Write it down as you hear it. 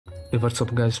Hey, what's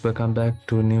up guys, welcome back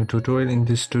to a new tutorial. In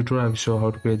this tutorial I will show how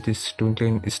to create this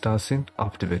twinkling stars in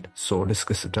After Effects. So let's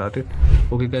get started.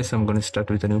 Okay guys, I'm gonna start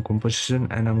with a new composition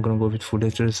and I'm gonna go with full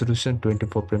HD resolution,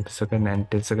 24 frames per second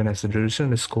and 10 seconds as a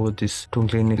duration. Let's go with this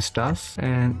twinkling stars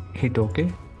and hit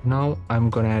OK. Now I'm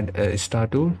gonna add a star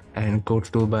tool and go to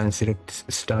toolbar and select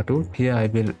star tool. Here I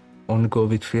will only go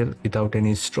with fill without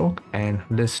any stroke, and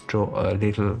let's draw a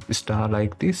little star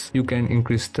like this. You can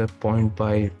increase the point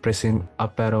by pressing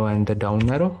up arrow and the down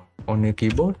arrow on your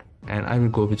keyboard, and I will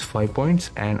go with 5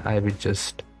 points and I will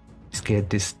just scale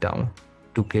this down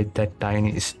to get that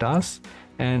tiny stars.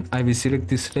 And I will select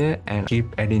this layer and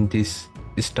keep adding these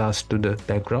stars to the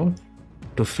background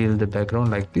to fill the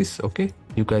background like this. Okay,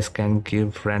 you guys can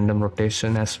give random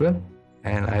rotation as well,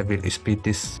 and I will speed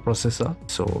this process up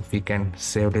so we can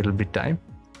save a little bit time.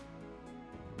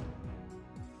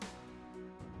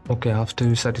 Okay, after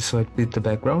you're satisfied with the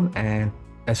background, and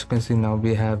as you can see now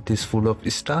we have this full of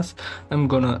stars, I'm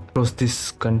gonna close this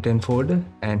content folder,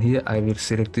 and here I will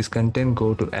select this content,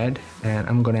 go to add, and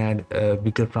I'm gonna add a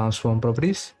bigger transform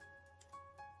properties.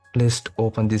 Let's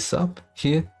open this up.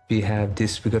 Here we have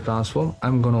this bigger transform.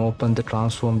 I'm gonna open the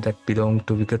transform that belong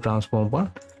to bigger transform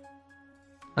 1.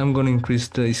 I'm going to increase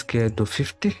the scale to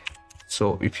 50.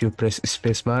 So if you press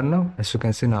spacebar now, as you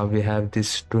can see now we have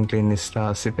this twinkling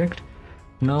stars effect.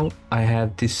 Now I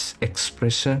have this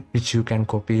expression which you can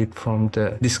copy it from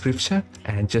the description,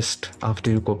 and just after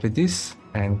you copy this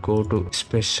and go to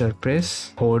special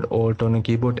press, hold Alt on the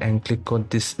keyboard and click on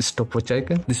this stopwatch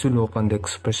icon. This will open the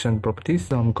expression properties.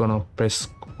 So I'm gonna press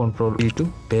Ctrl E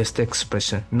to paste the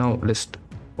expression. Now let's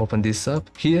open this up.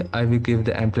 Here I will give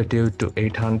the amplitude to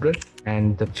 800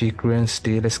 and the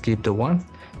frequency, let's keep the 1.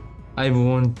 I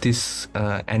want this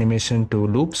animation to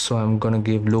loop, so I'm gonna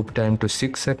give loop time to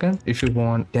 6 seconds. If you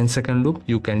want 10-second loop,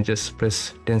 you can just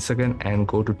press 10 seconds and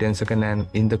go to 10 seconds, and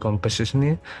in the composition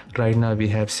here right now we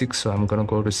have 6, so I'm gonna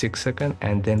go to 6 seconds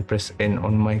and then press N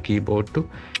on my keyboard to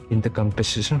in the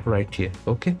composition right here.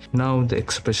 Okay, now the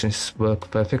expressions work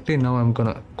perfectly. Now I'm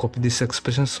gonna copy this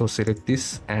expression, so select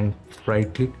this and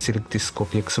right click, select this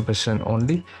copy expression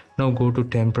only. Now go to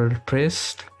temporal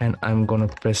trace and I'm gonna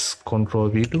press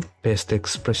Ctrl V to paste the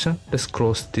expression. Let's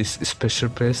close this special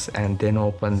press and then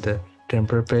open the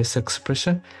temporal trace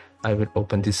expression. I will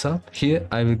open this up. Here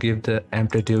I will give the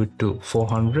amplitude to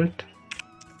 400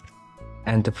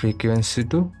 and the frequency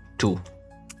to 2.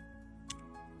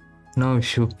 Now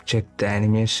if you check the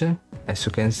animation, as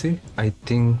you can see, I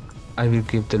think I will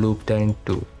give the loop time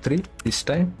to 3 this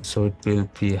time, so it will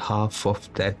be half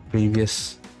of that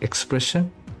previous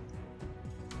expression.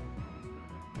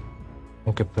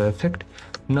 Okay, perfect.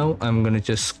 Now I'm gonna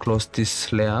just close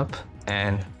this layer up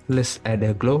and let's add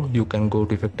a glow. You can go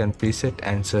to effect and preset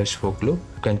and search for glow.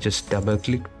 You can just double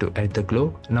click to add the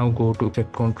glow. Now go to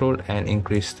effect control and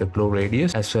increase the glow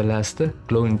radius as well as the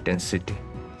glow intensity,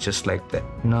 just like that.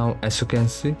 Now as you can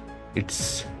see,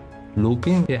 it's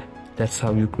looping. Yeah, that's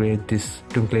how you create this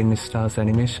twinkling stars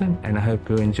animation, and I hope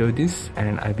you enjoy this,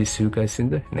 and I will see you guys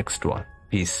in the next one.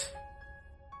 Peace.